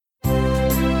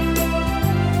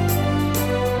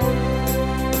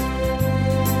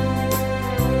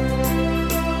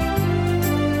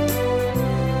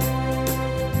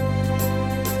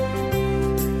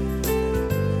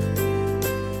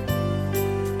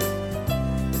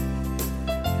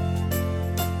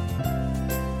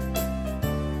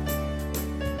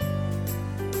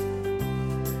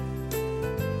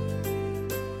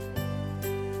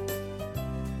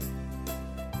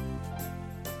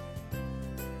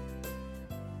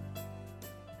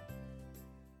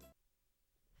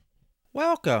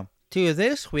Welcome to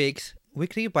this week's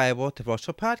weekly Bible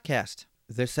devotional podcast.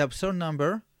 This episode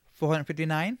number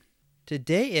 459.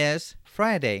 Today is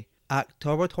Friday,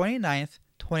 October 29th,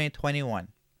 2021.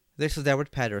 This is Edward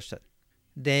Patterson.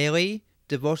 Daily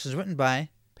devotions written by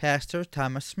Pastor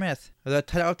Thomas Smith. The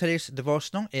title of today's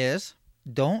devotional is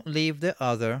Don't Leave the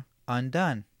Other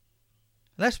Undone.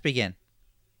 Let's begin.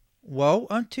 Woe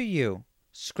unto you,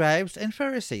 scribes and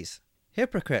Pharisees,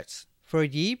 hypocrites! For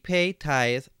ye pay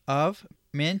tithe of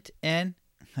mint and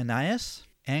anise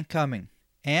and cumin,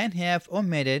 and have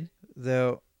omitted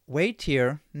the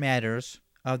weightier matters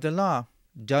of the law,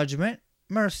 judgment,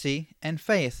 mercy, and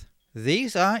faith.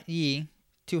 These ought ye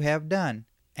to have done,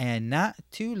 and not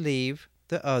to leave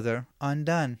the other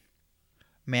undone.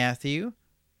 Matthew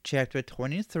chapter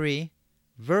 23,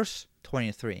 verse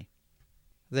 23.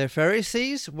 The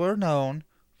Pharisees were known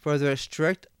for their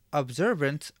strict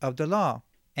observance of the law,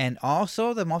 and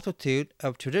also the multitude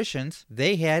of traditions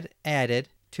they had added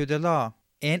to the law.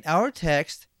 In our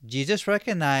text, Jesus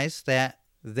recognized that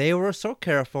they were so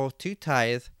careful to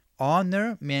tithe on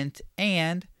their mint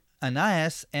and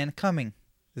anise and cumin.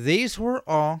 These were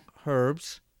all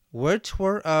herbs which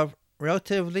were of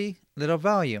relatively little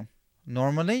value,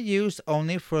 normally used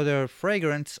only for their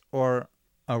fragrance or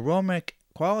aromatic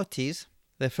qualities.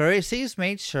 The Pharisees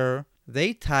made sure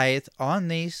they tithed on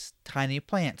these tiny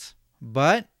plants,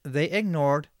 but they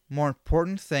ignored more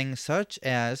important things such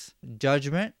as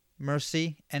judgment,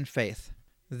 mercy, and faith.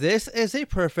 This is a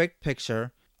perfect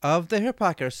picture of the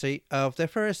hypocrisy of the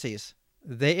Pharisees.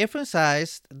 They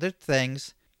emphasized the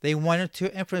things they wanted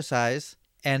to emphasize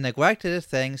and neglected the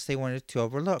things they wanted to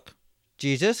overlook.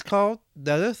 Jesus called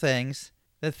the other things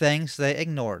the things they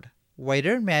ignored,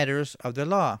 weightier matters of the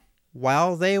law.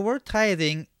 While they were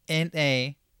tithing in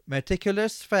a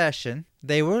meticulous fashion,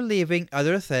 they were leaving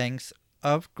other things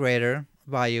of greater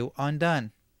value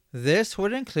undone. This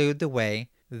would include the way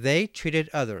they treated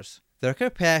others, their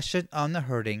compassion on the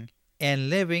hurting, and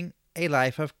living a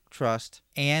life of trust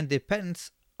and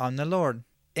dependence on the Lord.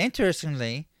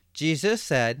 Interestingly, Jesus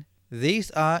said,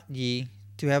 "These ought ye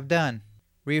to have done,"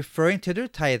 referring to their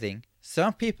tithing.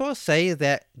 Some people say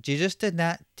that Jesus did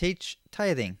not teach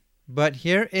tithing, but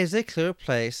here is a clear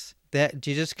place that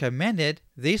Jesus commended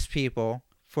these people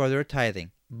for their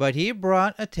tithing. But he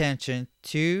brought attention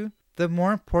to the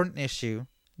more important issue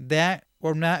that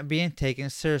were not being taken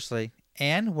seriously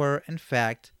and were, in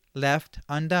fact, left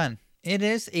undone. It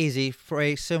is easy for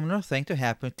a similar thing to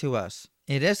happen to us.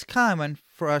 It is common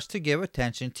for us to give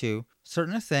attention to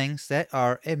certain things that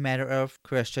are a matter of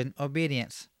Christian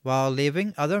obedience, while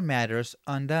leaving other matters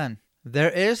undone.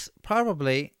 There is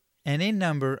probably any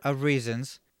number of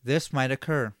reasons this might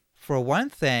occur. For one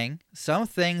thing, some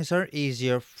things are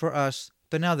easier for us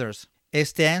than others. It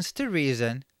stands to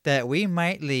reason that we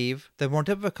might leave the more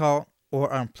difficult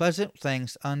or unpleasant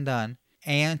things undone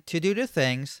and to do the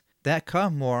things that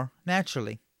come more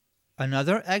naturally.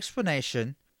 Another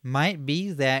explanation might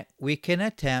be that we can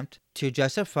attempt to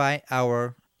justify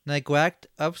our neglect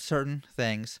of certain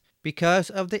things because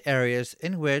of the areas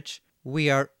in which we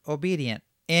are obedient.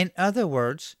 In other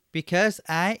words, because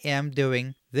I am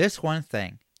doing this one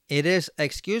thing, it is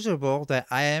excusable that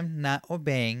I am not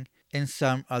obeying in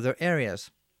some other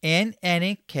areas. In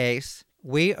any case,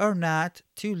 we are not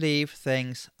to leave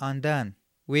things undone.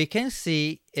 We can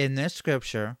see in this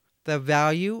scripture the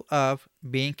value of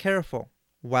being careful.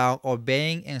 While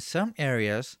obeying in some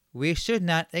areas, we should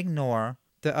not ignore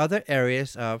the other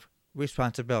areas of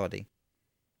responsibility.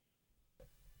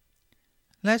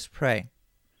 Let's pray.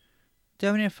 Dear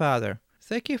Heavenly Father,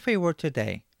 thank you for your word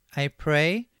today. I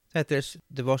pray that this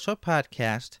devotional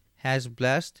podcast has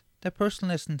blessed the person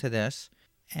listening to this,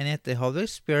 and that the Holy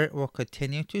Spirit will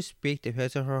continue to speak to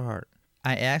his or her heart.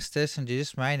 I ask this in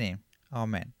Jesus' mighty name.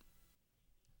 Amen.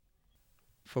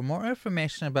 For more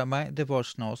information about my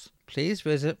devotionals, please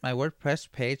visit my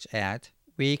WordPress page at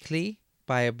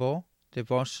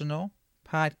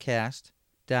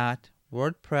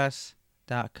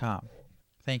weeklybibledevotionalpodcast.wordpress.com.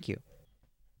 Thank you.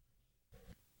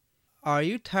 Are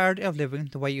you tired of living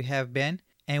the way you have been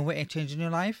and want a change in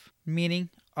your life? Meaning,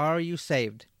 are you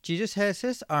saved? Jesus has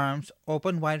his arms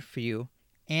open wide for you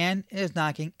and is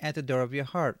knocking at the door of your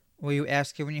heart. Will you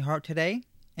ask him in your heart today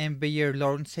and be your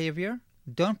Lord and Savior?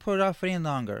 Don't put it off any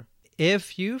longer.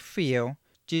 If you feel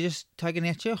Jesus tugging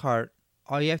at your heart,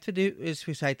 all you have to do is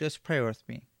recite this prayer with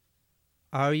me.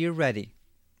 Are you ready?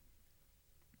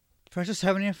 Precious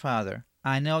Heavenly Father,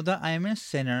 I know that I am a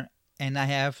sinner and I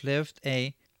have lived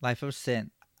a life of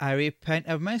sin. I repent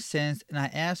of my sins and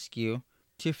I ask you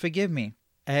to forgive me.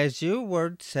 As your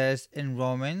word says in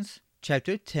Romans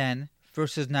chapter 10,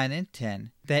 verses 9 and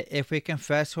 10, that if we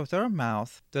confess with our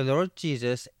mouth the Lord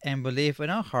Jesus and believe in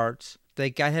our hearts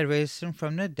that God had raised him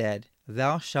from the dead,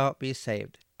 thou shalt be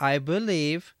saved. I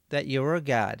believe that you are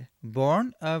God,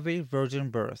 born of a virgin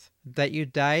birth, that you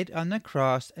died on the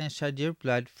cross and shed your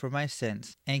blood for my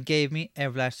sins, and gave me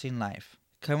everlasting life.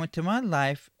 Come into my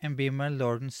life and be my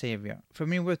Lord and Savior. Fill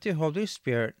me with your Holy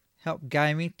Spirit. Help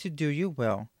guide me to do your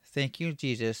will. Thank you,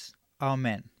 Jesus.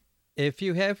 Amen. If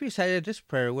you have recited this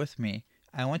prayer with me,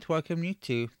 I want to welcome you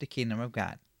to the Kingdom of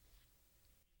God.